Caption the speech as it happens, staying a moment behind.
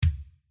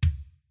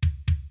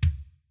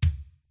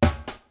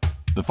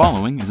The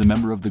following is a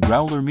member of the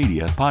Growler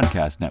Media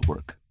Podcast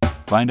Network.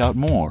 Find out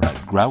more at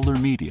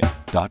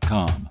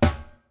growlermedia.com.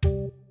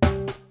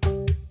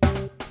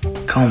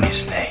 Call me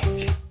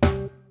Snake.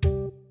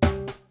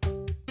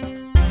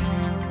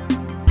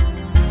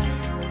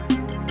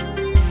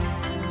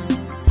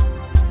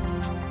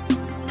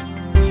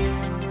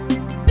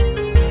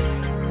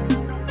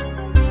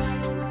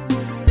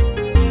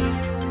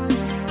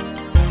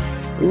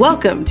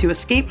 Welcome to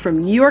Escape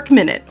from New York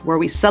Minute, where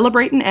we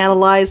celebrate and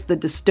analyze the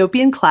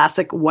dystopian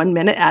classic 1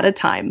 minute at a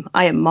time.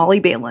 I am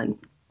Molly Balin.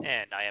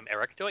 And I am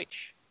Eric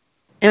Deutsch.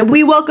 And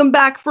we welcome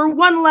back for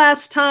one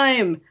last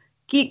time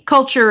geek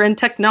culture and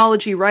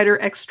technology writer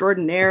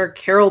extraordinaire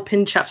Carol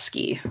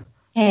Pinchevsky.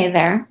 Hey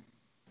there.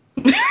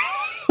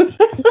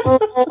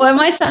 Oh, am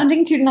I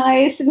sounding too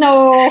nice?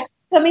 No.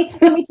 Let me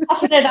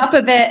toughen it up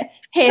a bit.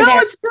 Hey no,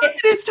 there. It's good.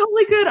 It's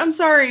totally good. I'm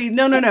sorry.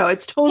 No.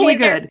 It's totally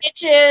good. There,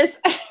 bitches.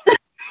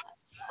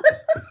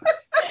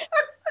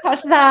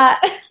 How's that?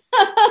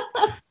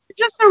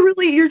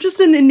 You're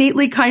just an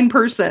innately kind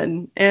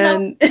person,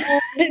 and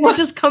it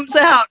just comes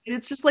out.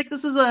 It's just like,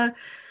 this is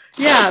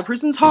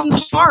prison's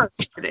hard,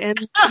 and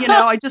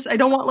I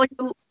don't want like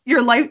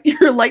your light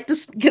to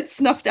get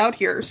snuffed out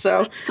here.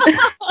 So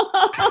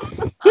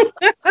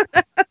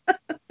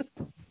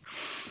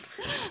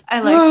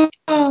I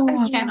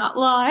cannot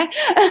lie.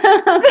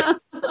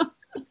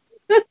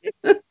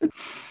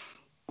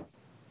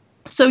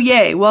 So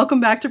yay, welcome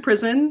back to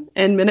prison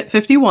and minute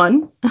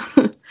 51.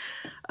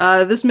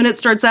 This minute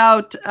starts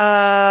out, it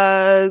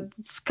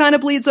kind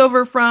of bleeds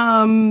over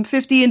from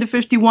 50 into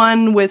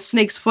 51 with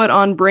Snake's foot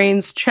on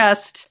Brain's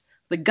chest,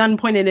 the gun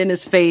pointed in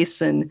his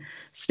face, and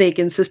Snake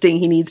insisting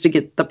he needs to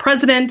get the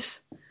president.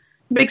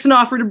 Makes an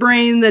offer to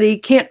Brain that he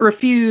can't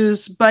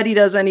refuse, but he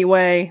does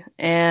anyway.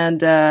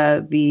 And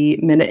the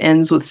minute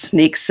ends with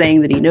Snake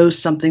saying that he knows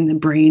something that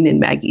Brain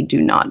and Maggie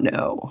do not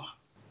know.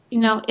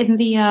 In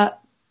the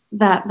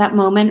that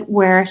moment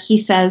where he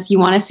says, "You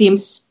want to see him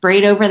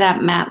sprayed over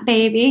that map,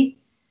 baby?"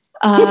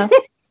 How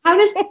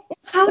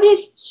did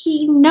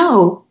he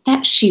know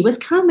that she was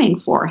coming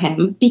for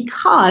him?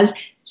 Because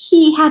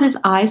he had his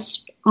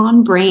eyes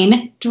on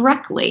Brain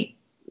directly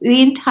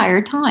the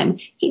entire time.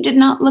 He did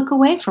not look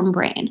away from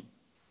Brain.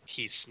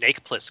 He's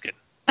Snake Plissken.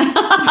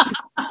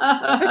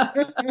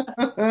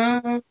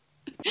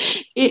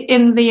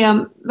 In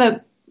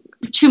the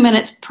 2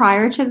 minutes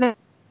prior to this,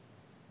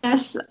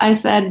 I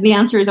said the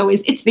answer is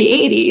always it's the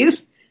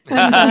 80s.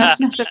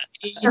 And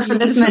for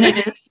this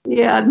minute is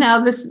now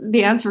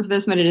the answer for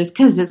this minute is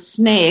because it's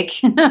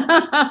Snake.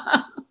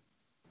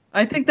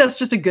 I think that's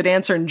just a good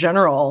answer in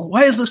general.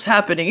 Why is this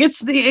happening? It's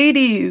the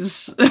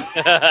 80s.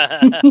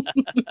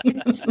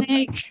 It's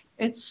Snake.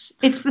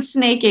 It's the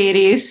Snake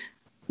 80s.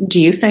 Do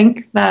you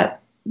think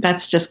that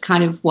that's just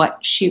kind of what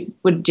she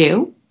would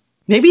do?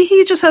 Maybe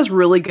he just has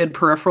really good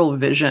peripheral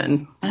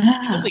vision.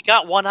 He's only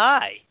got one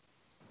eye.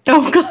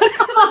 Oh, God.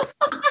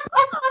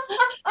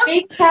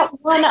 Maybe that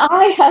one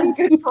eye has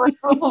good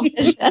peripheral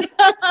vision.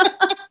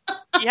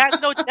 He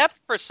has no depth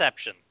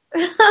perception.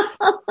 Maybe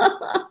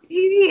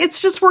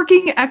it's just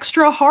working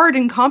extra hard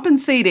and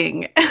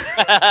compensating.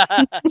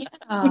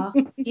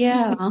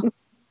 Yeah. Well,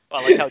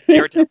 like how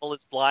Daredevil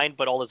is blind,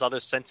 but all his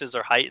other senses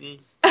are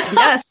heightened.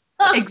 Yes,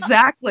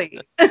 exactly.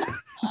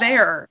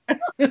 There.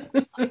 He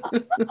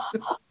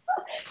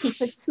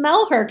could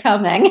smell her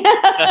coming.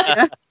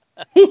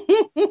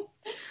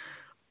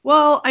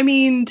 Well, I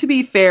mean, to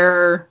be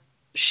fair,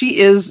 she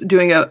is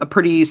doing a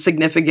pretty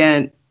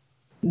significant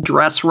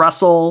dress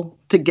rustle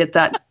to get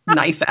that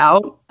knife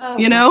out. Oh,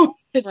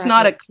 it's right.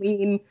 Not a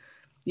clean,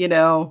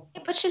 Yeah,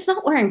 but she's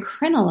not wearing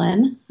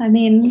crinoline. I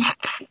mean,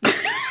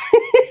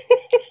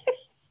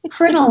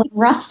 crinoline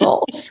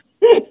rustles.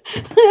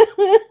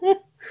 I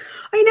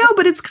know,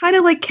 but it's kind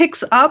of like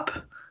kicks up.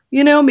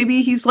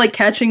 Maybe he's like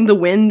catching the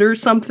wind or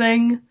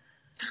something.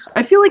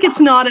 I feel like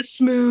it's not a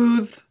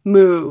smooth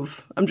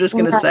move. I'm just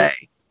going to say.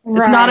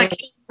 It's not a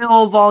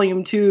Kill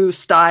Volume 2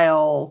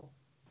 style,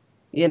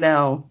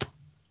 knife.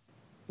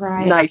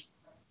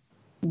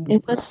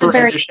 It was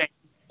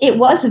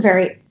a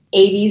very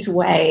 80s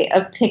way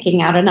of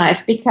picking out a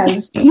knife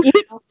because,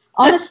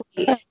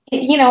 honestly,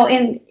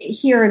 in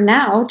here and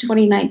now,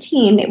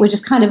 2019, it would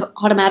just kind of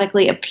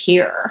automatically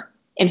appear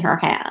in her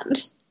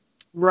hand.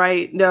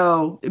 Right.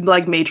 No,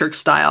 like Matrix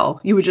style.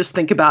 You would just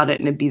think about it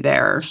and it'd be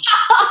there.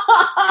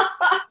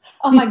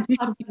 Oh my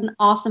God, what an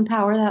awesome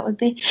power that would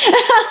be.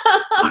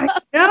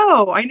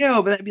 I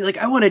know, but I'd be like,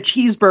 I want a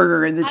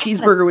cheeseburger, and the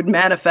cheeseburger would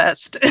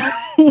manifest.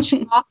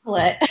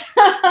 Chocolate.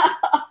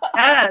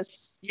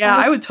 Yes. Yeah,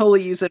 I would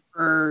totally use it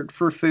for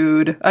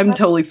food. I'm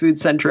totally food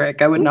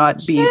centric. I would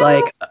not be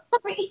like,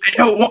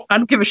 I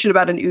don't give a shit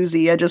about an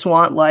Uzi. I just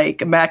want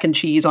like mac and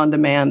cheese on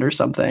demand or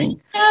something.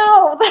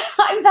 No,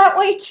 I'm that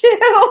way too.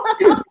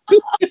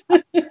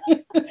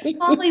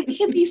 Molly, we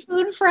can be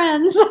food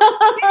friends.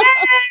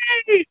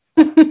 Yay!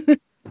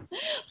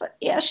 But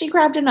yeah, she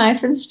grabbed a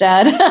knife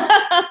instead.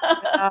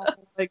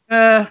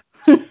 Well,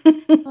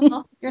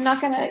 you're not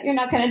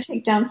gonna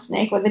take down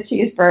Snake with a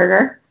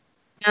cheeseburger.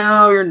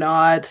 No, you're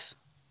not.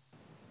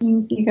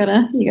 You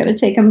gotta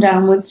take him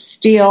down with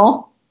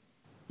steel.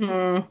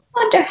 Hmm.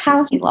 Wonder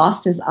how he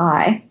lost his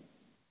eye.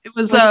 It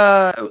was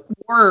a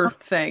war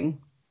thing.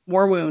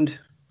 War wound.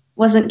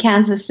 Wasn't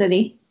Kansas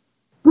City.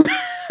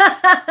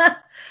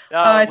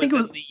 I It think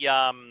was it was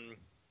in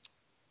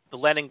the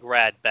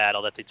Leningrad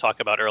battle that they talk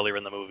about earlier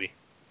in the movie.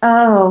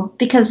 Oh,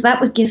 because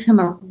that would give him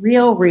a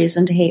real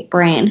reason to hate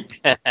Brain.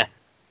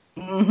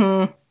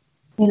 Mm-hmm.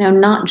 You know,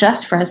 not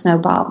just Fresno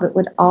Bob, it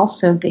would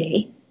also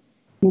be,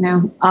 you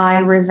know,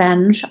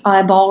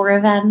 eyeball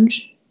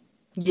revenge.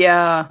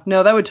 Yeah,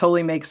 no, that would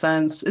totally make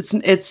sense.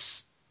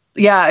 It's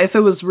yeah, if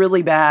it was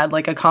really bad,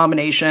 like a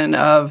combination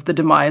of the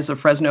demise of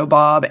Fresno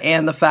Bob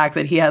and the fact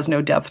that he has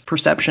no depth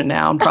perception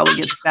now and probably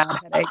gets bad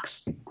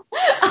headaches.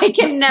 I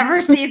can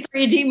never see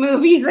 3D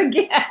movies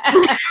again.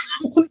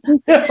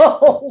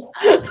 No.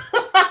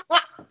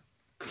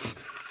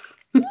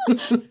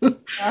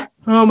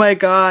 Oh my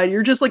god,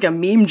 you're just like a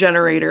meme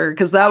generator,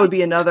 because that would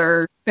be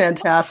another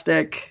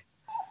fantastic.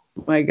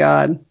 Oh my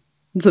god,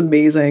 it's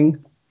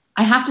amazing.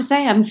 I have to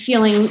say, I'm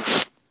feeling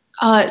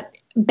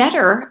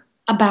better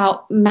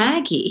about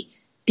Maggie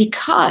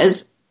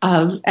because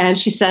of, and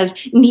she says,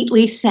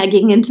 neatly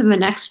segging into the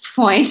next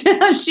point.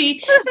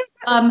 She,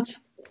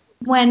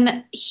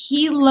 when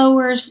Snake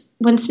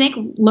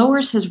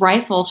lowers his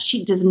rifle,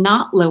 she does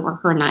not lower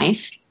her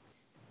knife.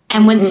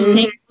 And when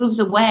Snake moves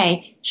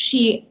away,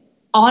 she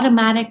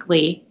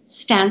automatically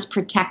stands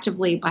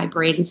protectively by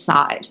Braden's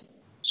side.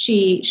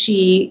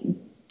 She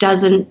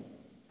doesn't,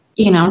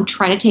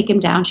 try to take him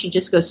down. She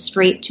just goes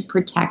straight to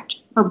protect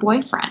her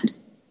boyfriend.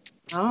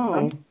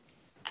 Oh.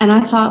 And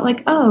I thought,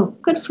 like, oh,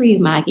 good for you,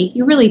 Maggie.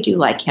 You really do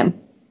like him.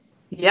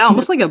 Yeah,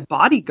 almost like a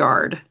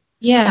bodyguard.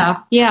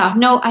 Yeah.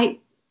 No, I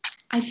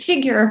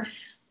figure,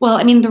 well,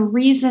 I mean, the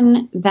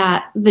reason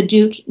that the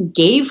Duke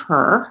gave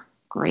her,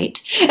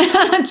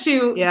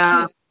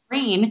 to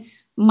Brain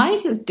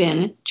might have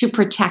been to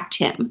protect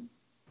him.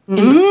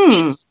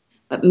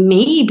 But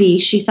maybe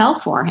she fell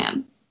for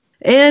him.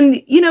 And,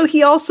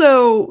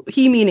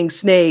 he meaning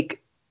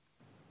Snake,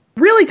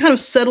 really kind of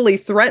subtly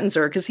threatens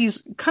her because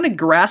he's kind of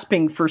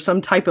grasping for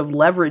some type of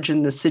leverage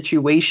in this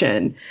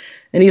situation.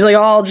 And he's like,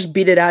 oh, I'll just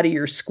beat it out of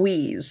your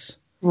squeeze.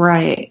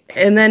 Right.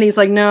 And then he's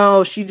like,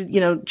 no, she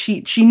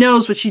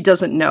knows what she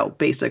doesn't know,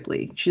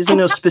 basically. She doesn't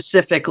know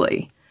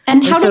specifically.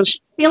 And how did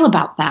she feel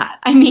about that?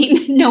 I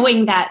mean,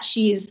 knowing that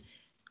she's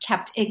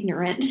kept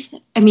ignorant.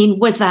 I mean,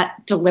 was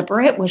that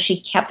deliberate? Was she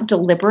kept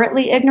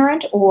deliberately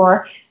ignorant,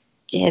 or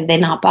did they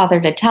not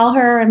bother to tell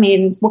her? I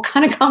mean, what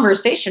kind of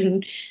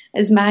conversation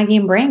is Maggie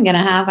and Brain going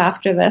to have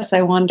after this,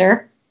 I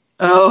wonder?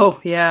 Oh,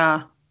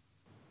 yeah.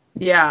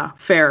 Yeah,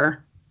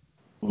 fair.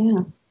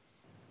 Yeah.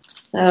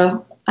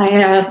 So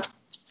I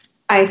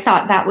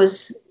thought that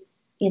was,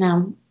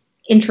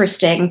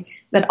 interesting,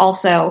 that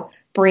also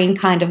Brain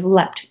kind of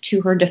leapt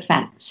to her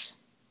defense.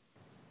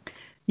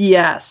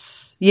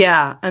 Yes.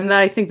 Yeah. And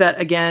I think that,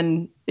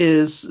 again,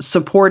 is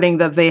supporting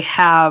that they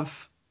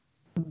have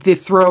the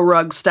throw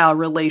rug style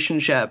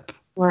relationship.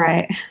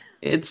 Right.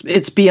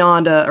 It's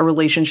beyond a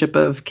relationship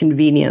of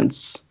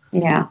convenience.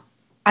 Yeah.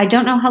 I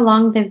don't know how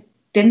long they've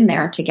been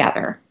there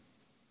together.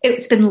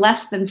 It's been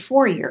less than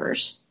 4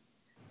 years.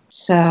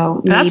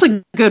 So that's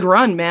a good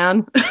run,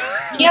 man.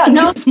 Yeah,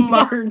 no, These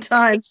modern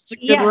times, it's a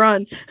good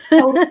run.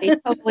 Totally.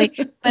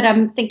 But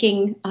I'm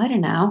thinking, I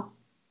don't know,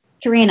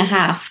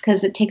 3.5,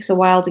 because it takes a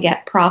while to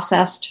get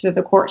processed through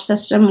the court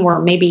system,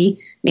 or maybe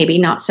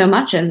not so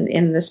much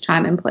in this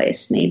time and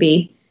place.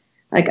 Maybe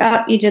like,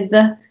 oh, you did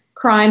the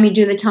crime, you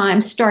do the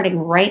time, starting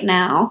right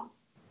now.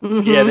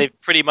 Mm-hmm. Yeah, they've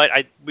pretty much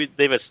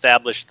they've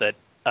established that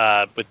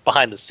with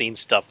behind the scenes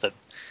stuff that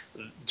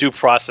due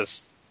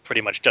process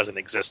pretty much doesn't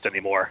exist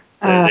anymore.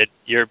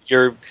 You're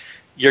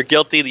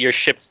guilty.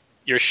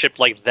 You're shipped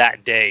like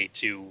that day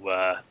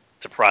to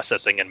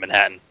processing in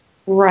Manhattan.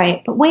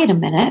 Right, but wait a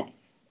minute.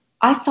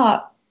 I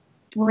thought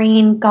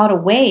Brain got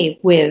away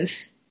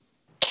with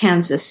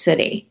Kansas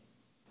City.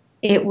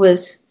 It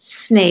was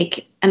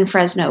Snake and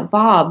Fresno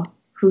Bob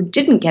who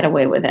didn't get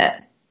away with it.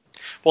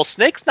 Well,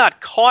 Snake's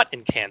not caught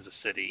in Kansas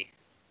City,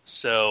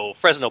 so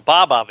Fresno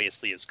Bob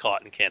obviously is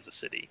caught in Kansas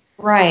City.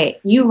 Right.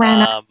 You ran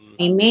out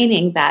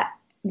meaning that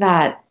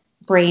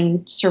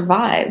Brain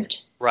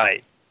survived.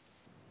 Right.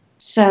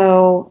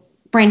 So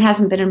Brain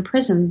hasn't been in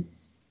prison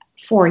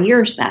 4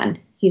 years then.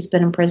 He's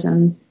been in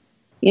prison,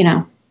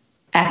 4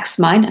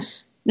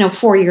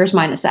 years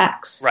minus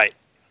X. Right.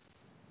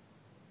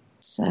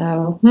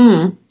 So,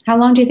 how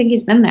long do you think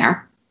he's been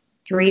there?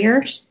 3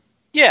 years?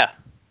 Yeah,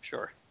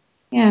 sure.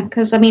 Yeah,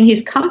 because,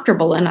 he's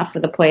comfortable enough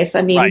with the place.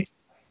 Right.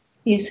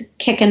 He's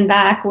kicking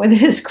back with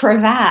his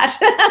cravat.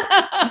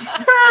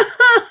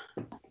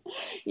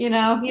 You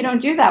don't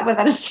do that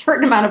without a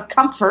certain amount of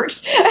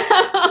comfort.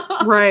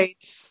 Right.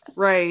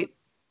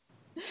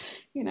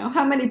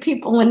 How many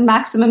people in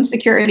maximum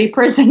security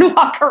prison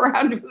walk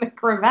around with a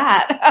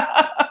cravat?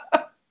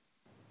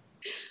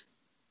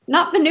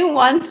 Not the new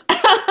ones.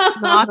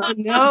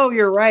 No,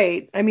 you're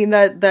right.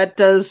 That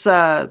does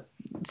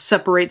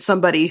separate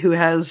somebody who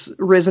has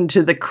risen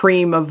to the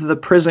cream of the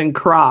prison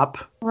crop.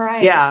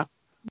 Right. Yeah.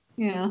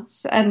 Yeah,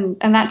 and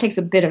that takes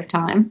a bit of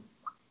time.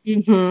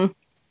 Mm-hmm.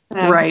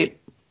 So, Right.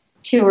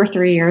 2 or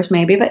 3 years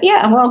maybe, but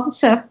yeah, well,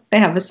 so they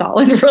have a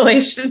solid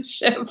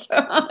relationship.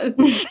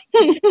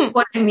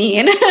 What I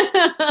mean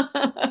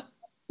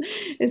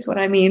is what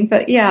I mean.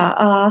 But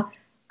yeah,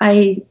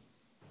 I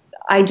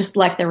just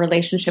like their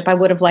relationship. I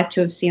would have liked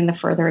to have seen the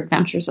further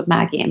adventures of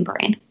Maggie and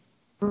Brain.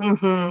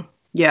 Mm-hmm.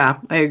 Yeah,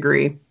 I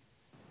agree.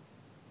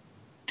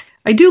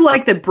 I do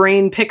like that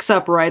Brain picks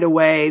up right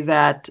away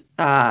that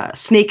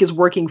Snake is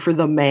working for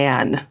the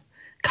man,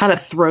 kind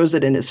of throws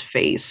it in his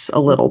face a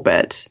little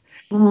bit.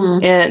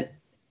 Mm. And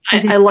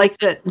I like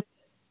that.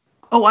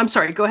 Oh, I'm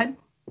sorry. Go ahead.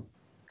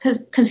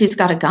 Because he's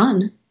got a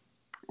gun.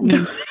 I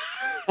mean,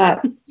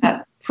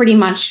 that pretty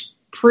much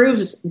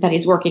proves that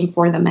he's working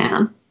for the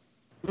man.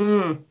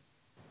 Mm.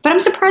 But I'm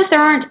surprised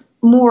there aren't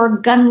more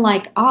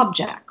gun-like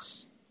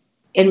objects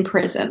in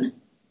prison.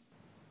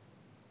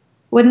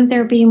 Wouldn't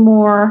there be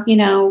more,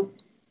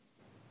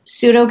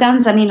 pseudo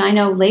guns? I mean, I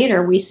know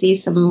later we see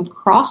some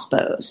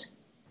crossbows.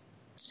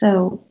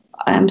 So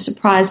I'm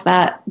surprised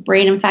that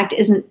Brain, in fact,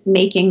 isn't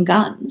making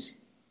guns.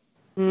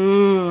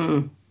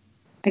 Mm.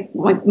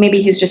 Like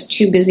maybe he's just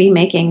too busy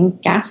making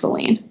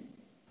gasoline.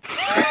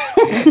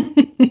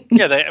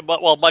 Yeah,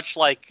 well, much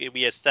like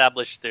we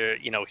established, there,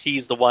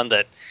 he's the one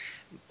that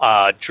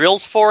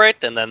drills for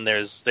it, and then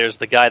there's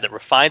the guy that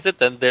refines it.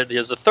 Then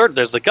there's a third.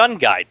 There's the gun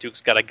guy.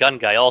 Duke's got a gun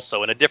guy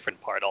also in a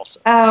different part also.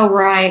 Oh,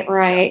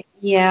 right.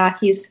 Yeah,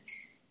 he's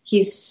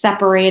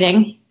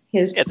separating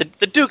his. Yeah,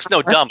 the Duke's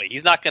no dummy.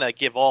 He's not going to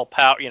give all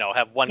power.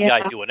 Have one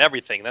guy doing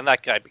everything. Then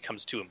that guy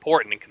becomes too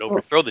important and can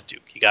overthrow the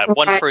Duke. You got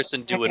one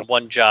person doing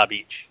one job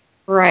each.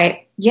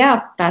 Right.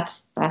 Yeah,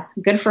 that's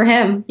good for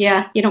him.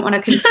 Yeah, you don't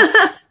want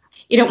to.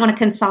 You don't want to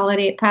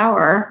consolidate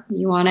power.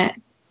 You want it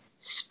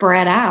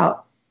spread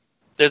out.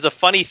 There's a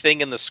funny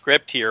thing in the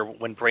script here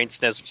when Brain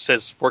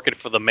says working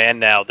for the man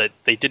now that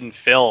they didn't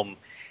film.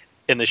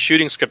 In the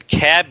shooting script,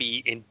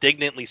 Cabby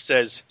indignantly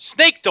says,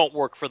 Snake don't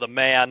work for the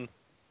man.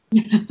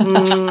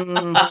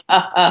 Mm.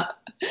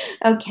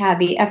 Oh,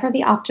 Cabby, ever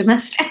the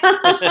optimist.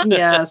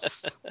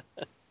 Yes.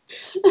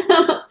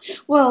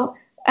 Well,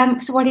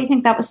 so why do you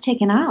think that was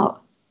taken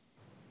out?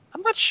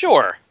 I'm not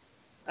sure.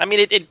 I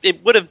mean,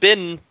 it would have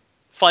been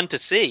fun to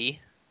see.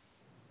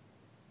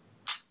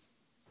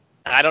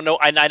 I don't know.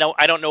 I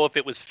don't know if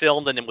it was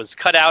filmed and it was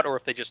cut out or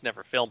if they just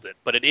never filmed it.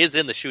 But it is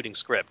in the shooting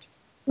script.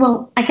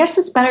 Well, I guess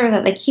it's better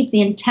that they keep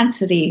the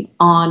intensity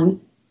on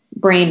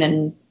Brain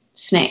and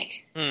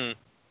Snake.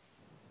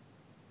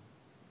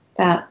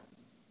 That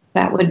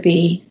would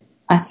be,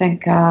 I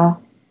think that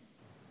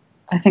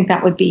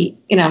would be,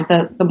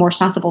 the more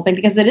sensible thing,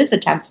 because it is a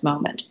tense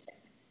moment.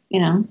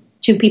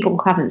 Two people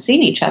who haven't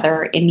seen each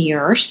other in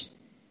years,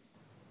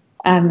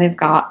 and they've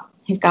got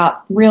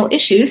real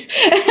issues.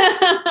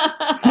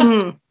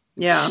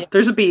 Yeah,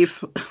 there's a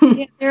beef.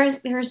 Yeah,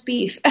 there's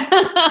beef.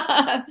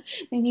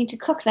 They need to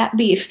cook that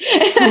beef.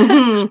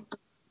 Mm-hmm.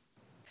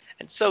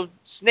 And so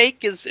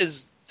Snake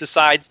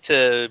decides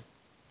to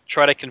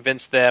try to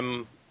convince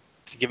them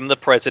to give him the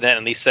president,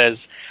 and he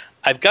says,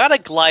 I've got a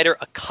glider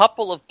a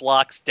couple of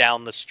blocks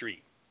down the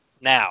street.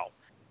 Now,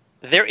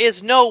 there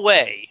is no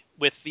way,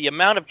 with the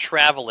amount of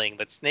traveling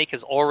that Snake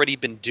has already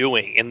been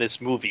doing in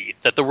this movie,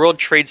 that the World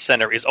Trade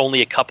Center is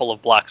only a couple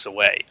of blocks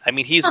away. I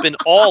mean, he's been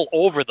all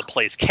over the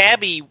place.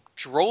 Cabby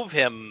drove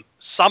him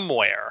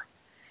somewhere.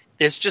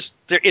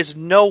 There is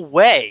no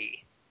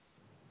way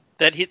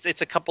that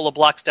it's a couple of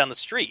blocks down the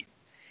street.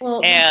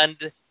 Well,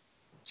 and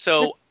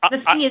so the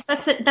thing is,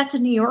 that's a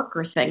New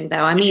Yorker thing,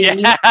 though. I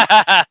mean,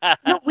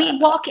 we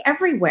walk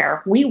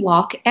everywhere.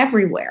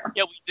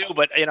 Yeah, we do.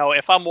 But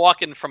if I'm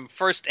walking from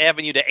 1st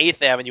Avenue to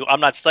 8th Avenue, I'm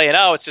not saying,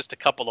 it's just a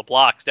couple of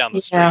blocks down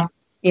the street.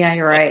 Yeah,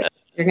 you're right.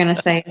 You're gonna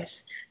say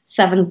it's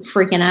 7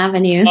 freaking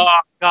avenues. Oh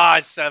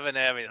God, 7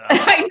 avenues.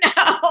 I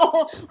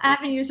know.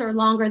 Avenues are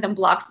longer than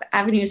blocks.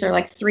 Avenues are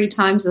like 3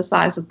 times the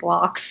size of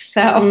blocks.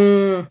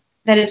 So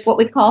that is what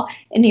we call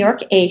in New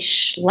York a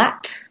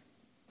schlep.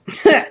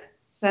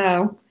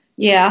 So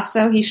yeah,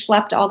 so he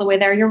schlepped all the way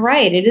there. You're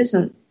right; it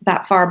isn't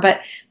that far.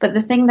 But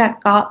the thing that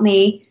got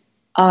me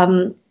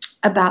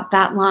about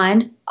that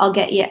line, I'll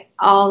get you.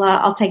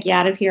 I'll take you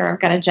out of here. I've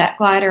got a jet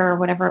glider or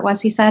whatever it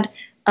was. He said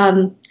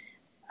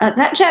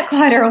that jet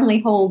glider only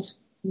holds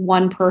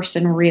one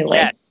person, really.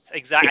 Yes,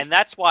 exactly, and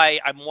that's why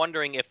I'm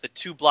wondering if the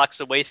 2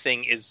 blocks away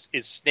thing is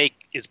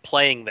Snake is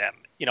playing them.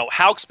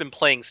 Houck's been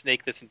playing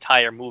Snake this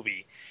entire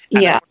movie.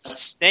 And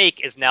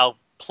Snake is now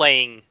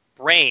playing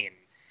Brain.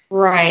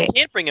 Right. He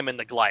can't bring him in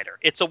the glider.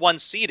 It's a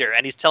 1-seater,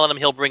 and he's telling him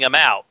he'll bring him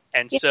out.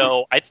 And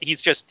so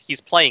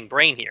he's playing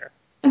Brain here.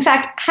 In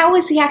fact, how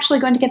is he actually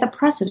going to get the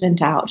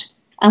president out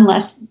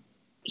unless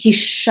he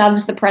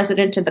shoves the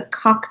president to the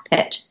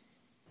cockpit?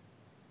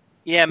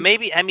 Yeah,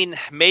 maybe. I mean,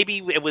 maybe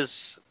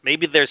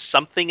there's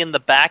something in the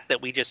back that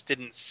we just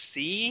didn't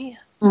see.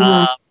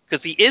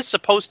 Because he is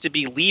supposed to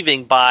be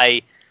leaving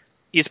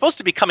he's supposed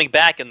to be coming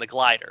back in the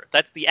glider.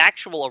 That's the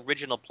actual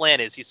original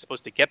plan. Is he's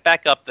supposed to get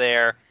back up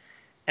there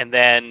and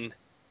then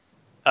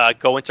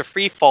go into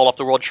free fall off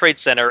the World Trade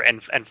Center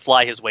and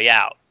fly his way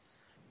out.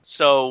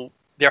 So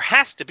there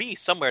has to be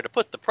somewhere to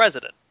put the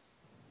president.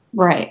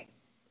 Right.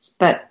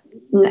 But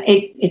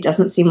it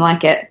doesn't seem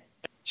like it.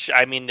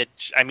 I mean,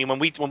 when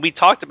we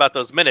talked about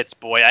those minutes,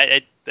 boy,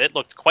 it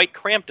looked quite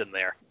cramped in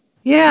there.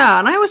 Yeah,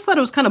 and I always thought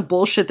it was kind of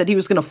bullshit that he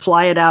was going to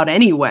fly it out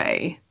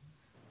anyway.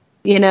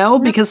 You know,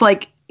 because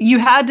like you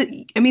have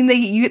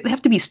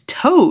to be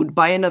towed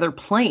by another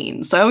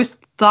plane. So I always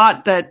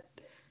thought that,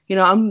 you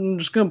know, I'm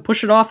just going to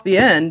push it off the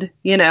end,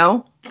 you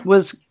know,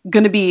 was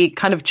going to be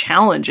kind of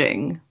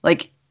challenging.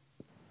 Like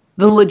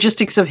the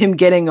logistics of him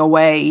getting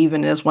away,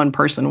 even as one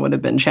person, would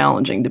have been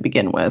challenging to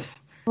begin with.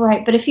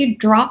 Right, but if you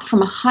drop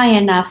from a high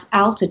enough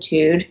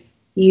altitude,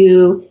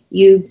 you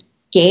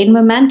gain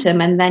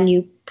momentum and then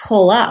you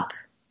pull up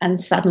and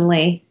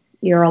suddenly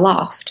you're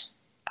aloft.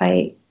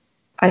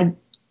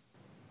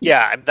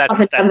 Yeah,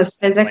 that's done the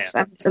physics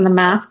and the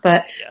math,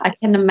 but yeah. I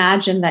can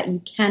imagine that you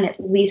can at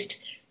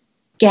least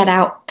get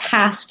out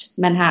past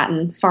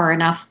Manhattan far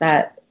enough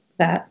that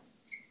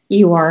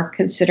you are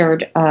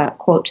considered,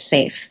 quote,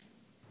 safe.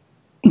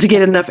 To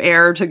get enough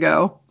air to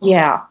go.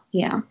 Yeah.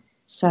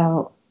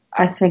 So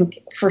I think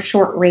for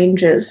short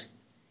ranges,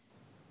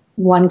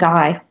 one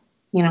guy,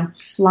 you know,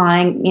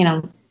 flying, you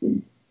know,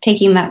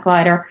 taking that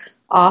glider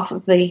off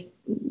of the,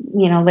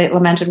 you know, late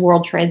lamented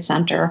World Trade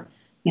Center,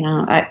 you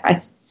know,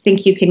 I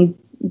think you can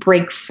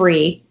break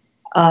free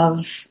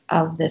of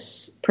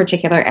this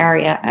particular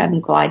area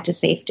and glide to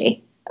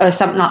safety.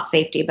 Not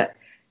safety, but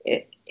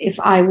if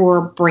I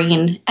were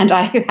Brain and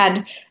I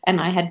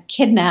had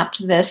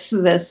kidnapped this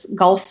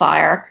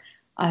Gulfire,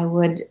 I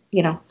would,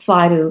 you know,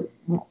 fly to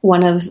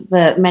one of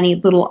the many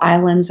little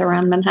islands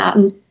around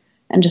Manhattan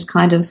and just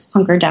kind of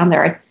hunker down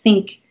there. I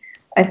think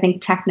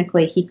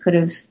technically he could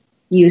have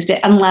used it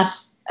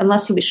unless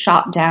he was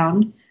shot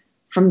down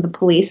from the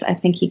police. I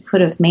think he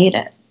could have made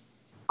it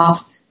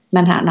off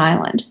Manhattan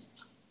Island.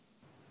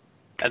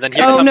 And then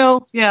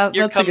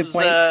that's a good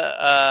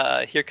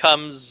point. Here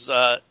comes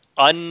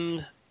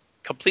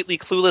completely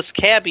clueless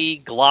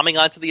Cabby glomming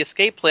onto the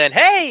escape plan.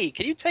 Hey,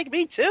 can you take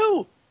me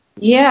too?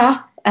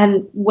 Yeah,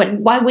 and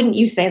why wouldn't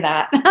you say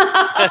that?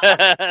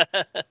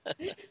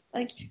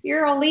 Like,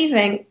 you're all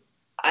leaving.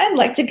 I'd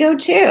like to go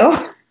too.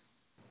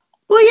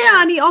 Well,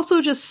 yeah, and he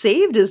also just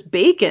saved his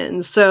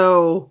bacon,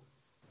 so...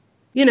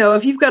 You know,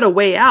 if you've got a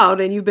way out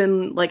and you've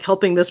been like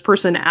helping this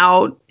person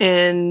out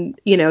and,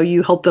 you know,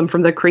 you help them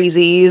from the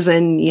crazies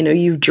and, you know,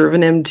 you've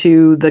driven him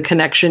to the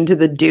connection to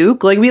the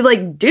Duke, like, be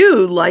like,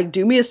 dude, like,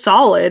 do me a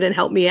solid and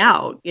help me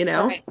out, you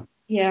know? Right.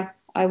 Yeah,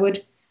 I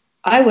would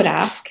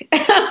ask.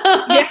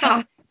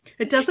 Yeah,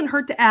 it doesn't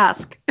hurt to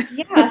ask.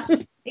 Yes,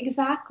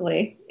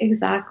 exactly.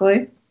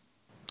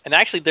 And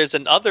actually, there's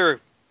another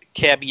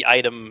Cabby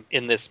item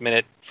in this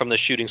minute from the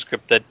shooting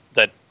script that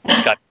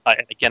got,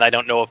 again, I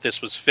don't know if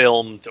this was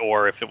filmed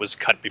or if it was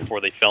cut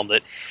before they filmed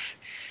it,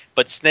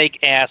 but Snake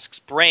asks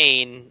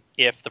Brain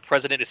if the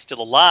president is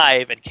still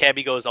alive, and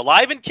Cabby goes,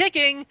 alive and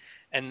kicking,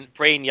 and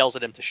Brain yells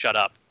at him to shut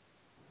up.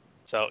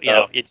 So, you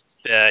know, it's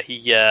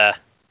he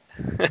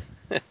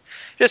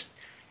just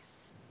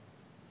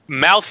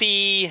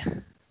mouthy,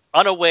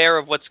 unaware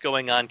of what's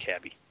going on,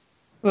 Cabby.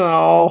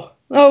 Oh,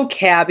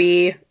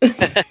 Cabby.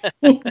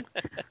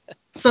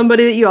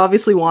 Somebody that you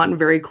obviously want in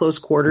very close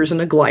quarters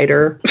in a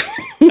glider.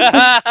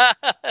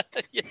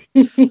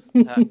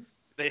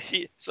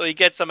 So he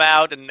gets them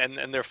out,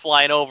 and they're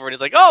flying over, and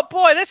he's like, oh,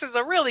 boy, this is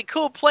a really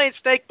cool plane,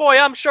 Snake. Boy,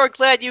 I'm sure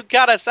glad you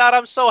got us out.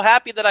 I'm so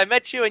happy that I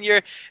met you, and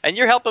you're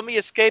helping me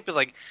escape. He's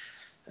like,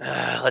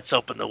 let's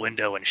open the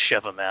window and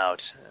shove him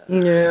out.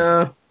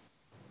 Yeah.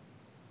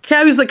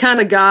 Cabby's the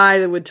kind of guy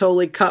that would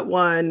totally cut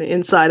one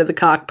inside of the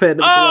cockpit of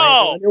the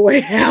glider on your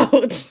way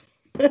out.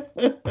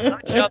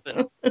 Not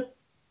shoving.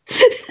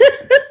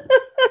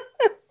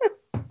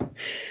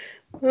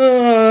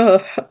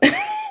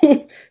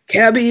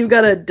 Cabby, you've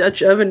got a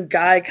Dutch oven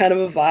guy kind of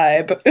a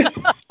vibe.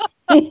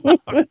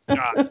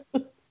 God.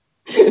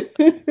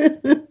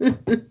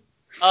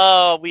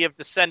 Oh, we have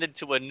descended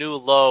to a new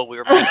low. We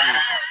were making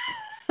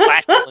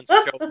flatulence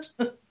jokes.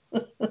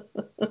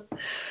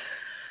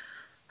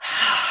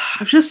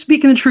 I'm just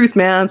speaking the truth,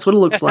 man. That's what it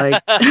looks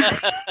like.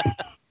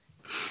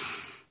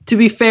 To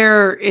be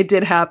fair, it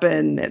did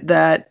happen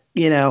that,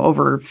 you know,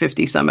 over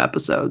 50 some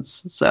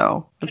episodes.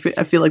 So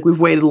I feel like we've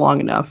waited long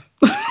enough.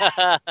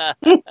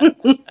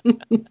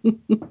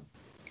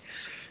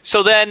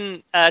 So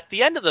then at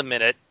the end of the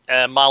minute,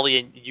 Molly,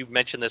 and you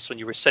mentioned this when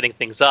you were setting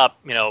things up,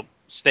 you know,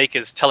 Snake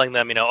is telling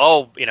them, you know,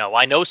 oh, you know,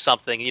 I know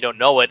something, you don't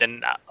know it.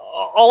 And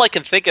all I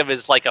can think of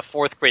is like a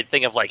fourth grade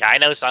thing of like, I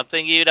know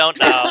something you don't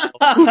know.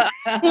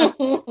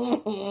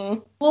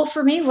 Well,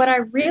 for me, what I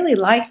really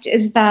liked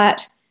is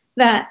that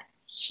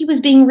he was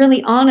being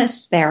really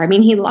honest there. I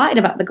mean, he lied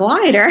about the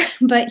glider,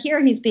 but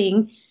here he's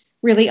being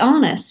really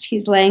honest.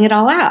 He's laying it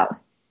all out.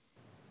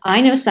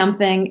 I know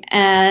something,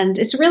 and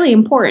it's really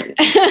important.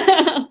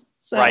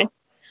 So right.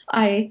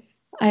 I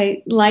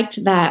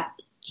liked that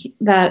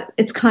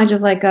it's kind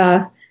of like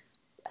a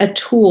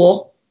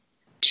tool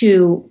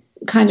to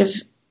kind of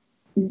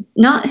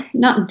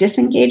not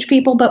disengage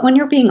people, but when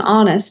you're being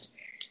honest,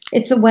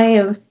 it's a way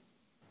of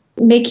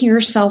making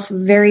yourself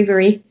very,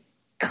 very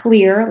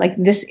clear, like,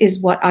 this is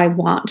what I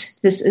want,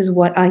 this is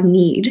what I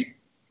need.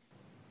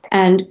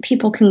 And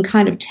people can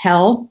kind of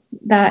tell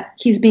that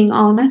he's being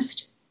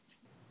honest.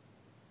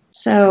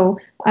 So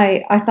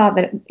I thought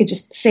that it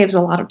just saves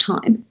a lot of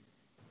time.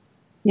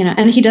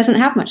 And he doesn't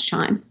have much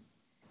time.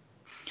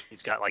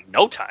 He's got like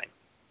no time.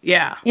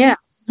 Yeah. Yeah.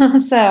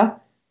 So,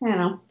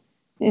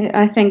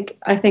 I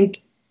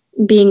think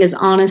being as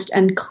honest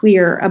and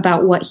clear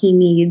about what he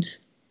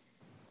needs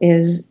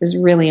is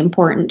really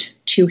important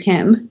to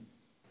him.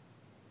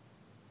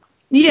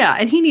 Yeah,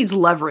 and he needs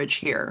leverage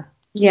here.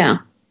 Yeah.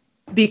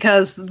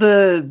 Because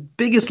the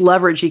biggest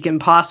leverage he can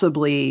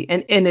possibly,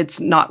 and it's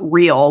not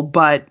real,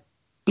 but,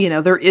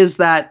 there is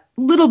that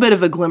little bit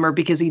of a glimmer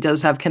because he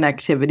does have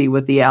connectivity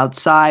with the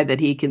outside that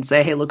he can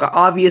say, hey, look,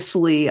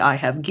 obviously I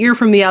have gear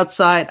from the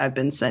outside. I've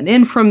been sent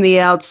in from the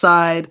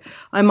outside.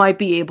 I might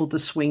be able to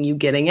swing you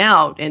getting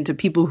out. And to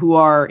people who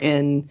are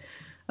in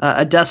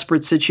a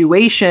desperate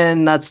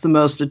situation, that's the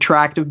most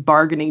attractive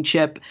bargaining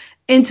chip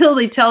until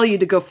they tell you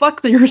to go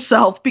fuck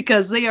yourself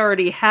because they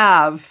already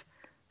have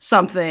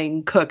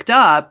something cooked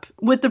up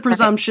with the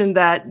presumption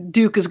that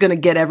Duke is going to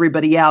get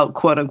everybody out,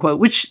 quote unquote,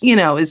 which,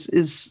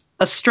 is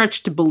a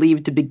stretch to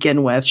believe to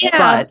begin with. Yeah,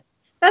 but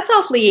that's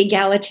awfully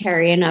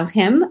egalitarian of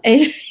him.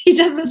 He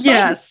doesn't strike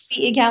me as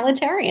the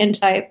egalitarian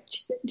type,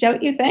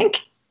 don't you think?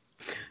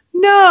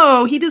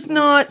 No, he does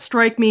not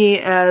strike me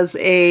as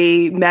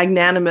a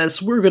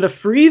magnanimous, we're going to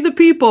free the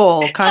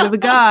people kind of a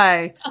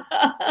guy.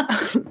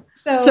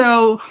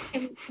 So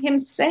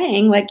him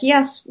saying, like,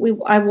 yes,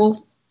 I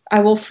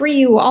will free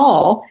you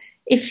all.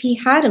 If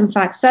he had in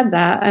fact said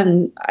that,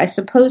 and I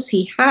suppose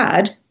he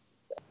had,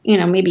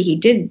 maybe he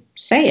did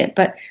say it,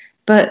 but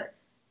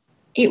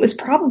it was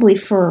probably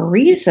for a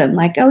reason.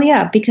 Like, oh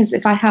yeah, because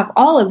if I have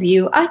all of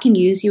you, I can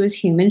use you as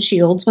human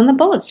shields when the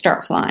bullets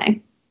start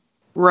flying.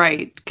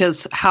 Right,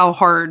 because how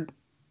hard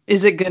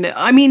is it going to...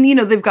 I mean,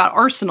 they've got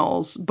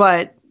arsenals,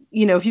 but,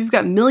 if you've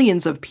got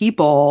millions of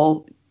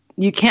people,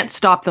 you can't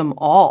stop them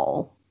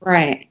all.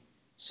 Right.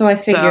 So I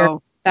figure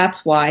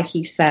that's why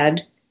he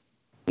said,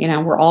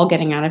 we're all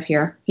getting out of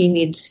here. He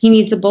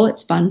needs a bullet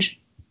sponge.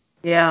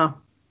 Yeah.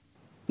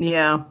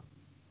 Yeah.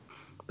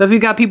 But if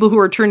you've got people who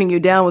are turning you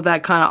down with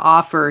that kind of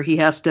offer, he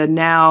has to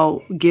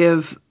now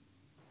give...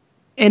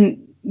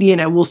 And...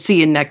 we'll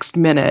see in next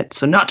minute.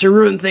 So not to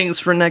ruin things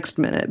for next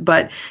minute,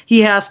 but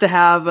he has to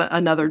have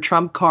another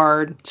trump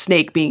card,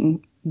 Snake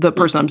being the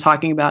person I'm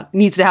talking about,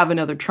 needs to have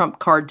another trump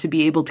card to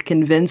be able to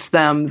convince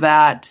them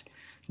that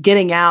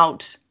getting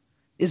out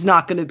is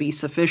not going to be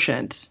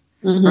sufficient,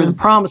 or the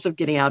promise of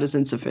getting out is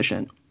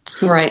insufficient.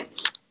 Right.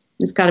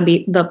 It's got to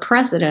be the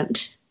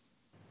president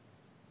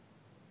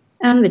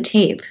and the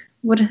tape.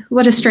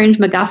 What a strange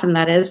MacGuffin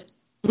that is.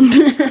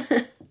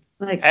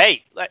 Like,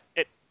 hey,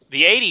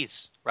 the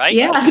 80s. Right?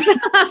 Yes.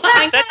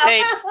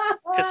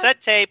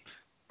 Cassette tape.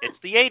 It's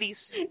the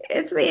 80s.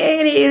 It's the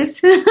 80s.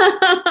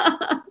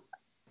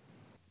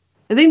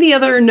 I think the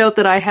other note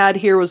that I had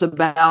here was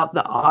about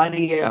the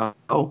audio,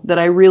 that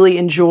I really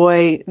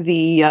enjoy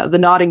the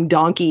nodding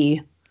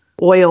donkey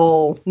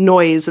oil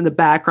noise in the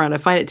background. I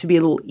find it to be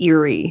a little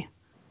eerie.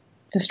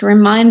 Just a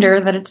reminder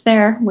that it's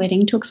there,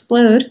 waiting to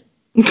explode.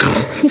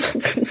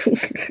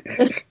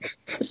 just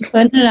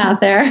putting it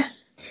out there.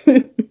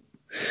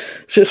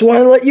 Just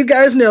want to let you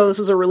guys know this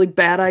is a really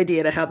bad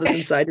idea to have this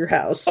inside your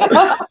house.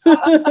 Yeah.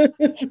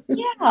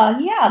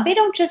 They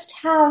don't just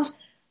have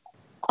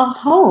a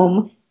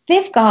home.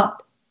 They've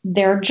got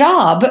their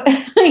job.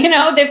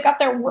 They've got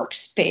their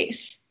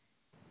workspace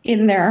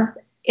in their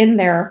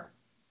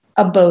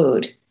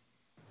abode.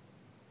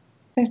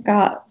 They've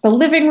got the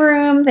living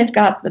room. They've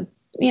got the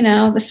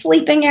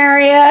sleeping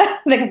area.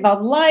 They've got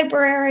the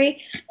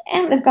library,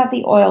 and they've got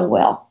the oil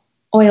well.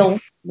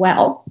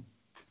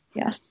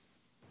 Yes.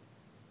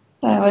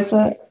 So it's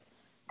a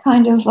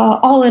kind of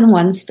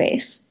all-in-one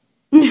space.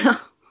 Yeah.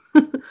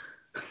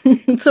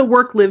 It's a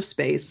work-live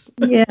space.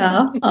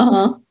 Yeah.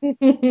 Uh-huh.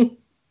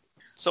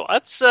 So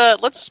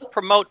let's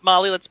promote,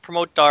 Molly. Let's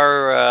promote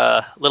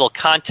our little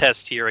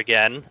contest here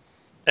again.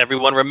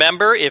 Everyone,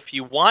 remember, if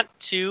you want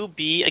to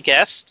be a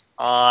guest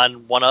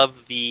on one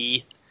of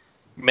the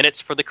minutes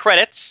for the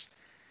credits,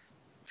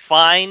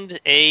 find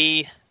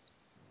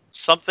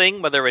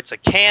something, whether it's a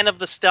can of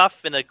the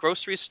stuff in a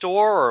grocery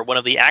store or one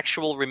of the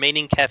actual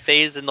remaining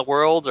cafes in the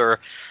world, or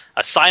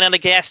a sign on a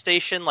gas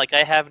station like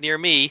I have near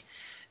me,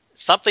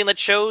 something that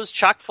shows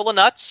chock full of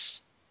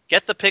nuts.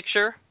 Get the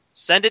picture,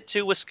 send it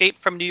to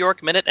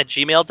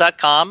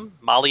escapefromnewyorkminute@gmail.com.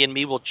 Molly and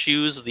I will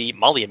choose the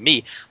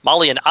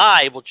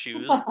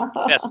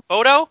best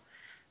photo,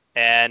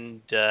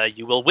 and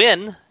you will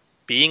win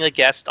being a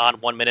guest on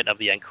 1 minute of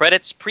the end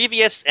credits.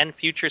 Previous and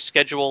future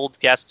scheduled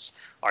guests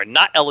are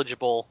not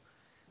eligible.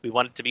 We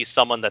want it to be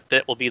someone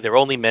that will be their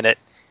only minute.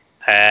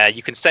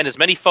 You can send as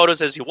many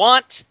photos as you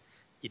want.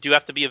 You do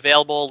have to be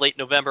available late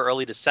November,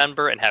 early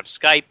December, and have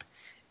Skype.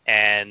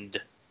 And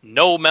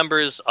no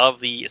members of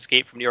the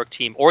Escape from New York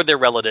team or their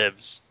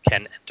relatives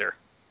can enter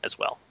as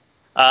well.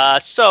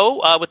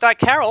 So with that,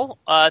 Carol,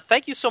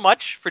 thank you so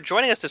much for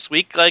joining us this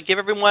week. Give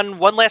everyone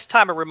one last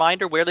time a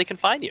reminder where they can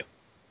find you.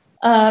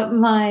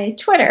 My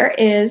Twitter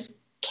is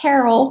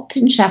Carol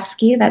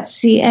Pinchevsky.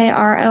 That's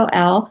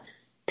Carol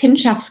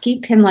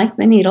Pinchevsky, pin like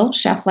the needle,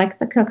 chef like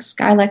the cook,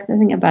 sky like the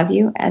thing above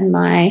you. And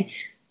my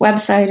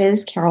website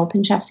is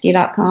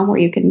carolpinchevsky.com, where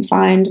you can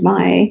find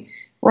my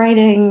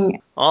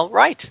writing. All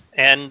right.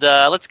 And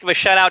let's give a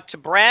shout out to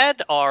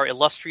Brad, our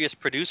illustrious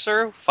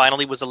producer, who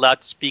finally was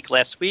allowed to speak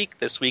last week.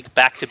 This week,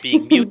 back to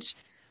being mute.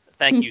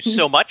 Thank you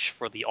so much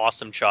for the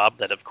awesome job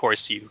that, of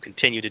course, you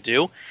continue to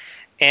do.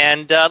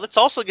 And let's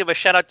also give a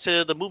shout out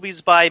to the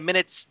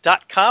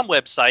moviesbyminutes.com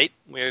website.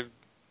 We've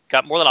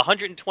got more than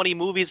 120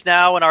 movies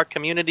now in our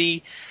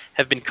community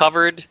have been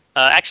covered.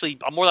 Actually,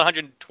 more than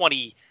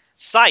 120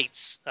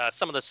 sites.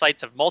 Some of the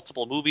sites have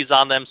multiple movies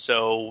on them,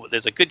 so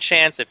there's a good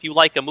chance if you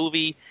like a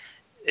movie,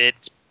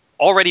 it's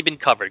already been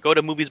covered. Go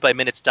to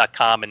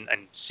moviesbyminutes.com and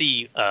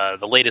see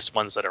the latest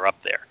ones that are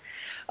up there.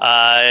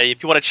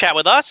 If you want to chat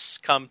with us,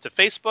 come to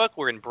Facebook.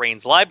 We're in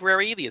Brains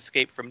Library, the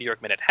Escape from New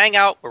York Minute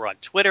Hangout. We're on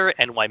Twitter,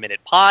 NY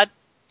Minute Pod.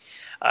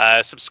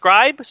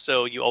 Subscribe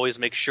so you always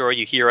make sure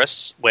you hear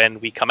us when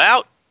we come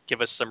out.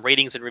 Give us some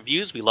ratings and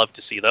reviews. We love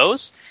to see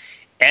those.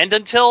 And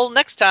until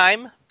next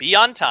time, be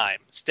on time,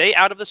 stay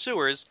out of the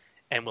sewers,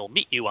 and we'll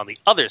meet you on the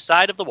other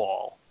side of the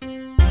wall.